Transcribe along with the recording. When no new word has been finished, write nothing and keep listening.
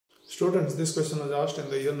Students, this question was asked in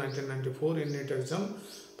the year 1994 in NEET exam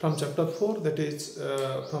from chapter 4, that is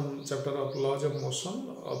from chapter of laws of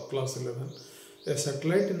motion of class 11. A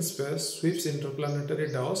satellite in space sweeps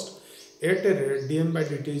interplanetary dust at a rate dm by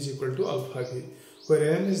dt is equal to alpha v,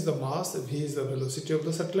 where m is the mass, v is the velocity of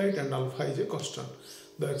the satellite, and alpha is a constant.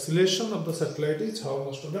 The acceleration of the satellite is how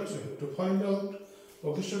much? Students, we have to find out.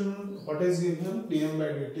 Okay, student, what is given? Dm by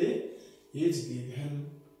dt is given.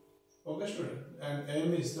 Okay, student, and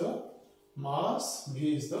m is the mass,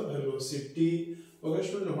 v is the velocity. Okay,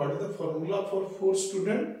 student, what is the formula for force,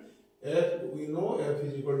 student? F, we know F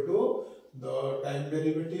is equal to the time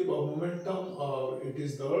derivative of momentum, or it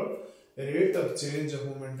is the rate of change of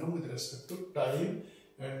momentum with respect to time,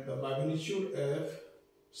 and the magnitude F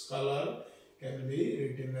scalar can be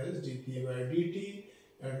written as dp by dt.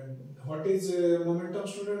 And what is momentum,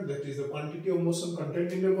 student? That is the quantity of motion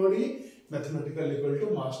contained in a body, mathematical equal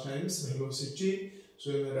to mass times velocity. So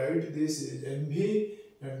you may write this is mv,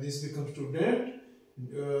 and this becomes, student,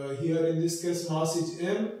 here in this case mass is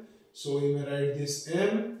m, so you may write this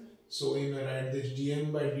m, so you may write this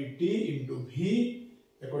dm by dt into v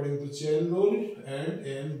according to chain rule, and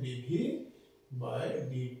m dv by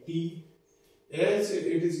dt. As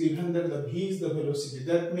it is given that the v is the velocity,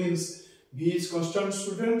 that means v is constant,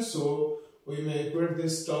 student, so we may equate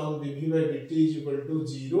this term dv by dt is equal to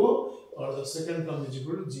 0, or the second term is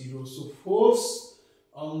equal to 0. So force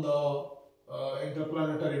on the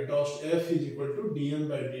interplanetary dust F is equal to dm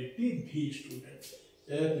by dt v, student.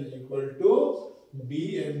 F is equal to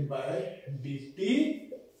dm by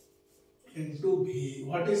dt into v.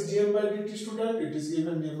 What is dm by dt, student? It is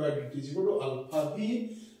given dm by dt is equal to alpha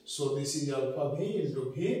v. So this is alpha v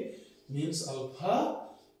into v, means alpha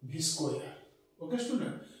v square. Okay,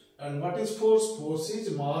 student. And what is force? Force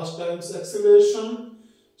is mass times acceleration.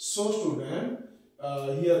 So student,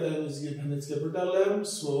 here m is given as capital M.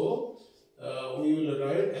 So we will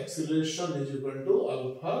write acceleration is equal to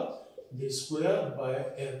alpha v square by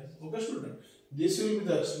m. Okay, student. This will be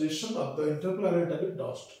the acceleration of the interplanetary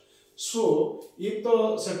dust. So if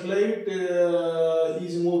the satellite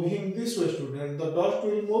is moving this way, student, the dust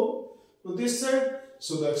will move to this side.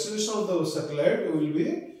 So the acceleration of the satellite will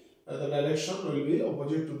be, the direction will be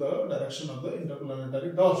opposite to the direction of the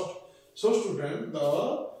interplanetary dust. So student,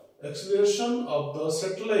 the acceleration of the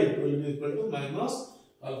satellite will be equal to minus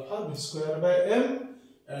alpha v square by m,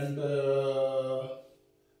 and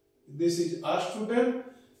this is r, student,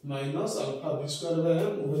 minus alpha v square by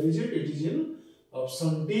m. Where is it? It is in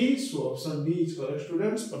option D. So option D is correct,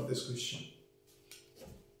 students, for this question.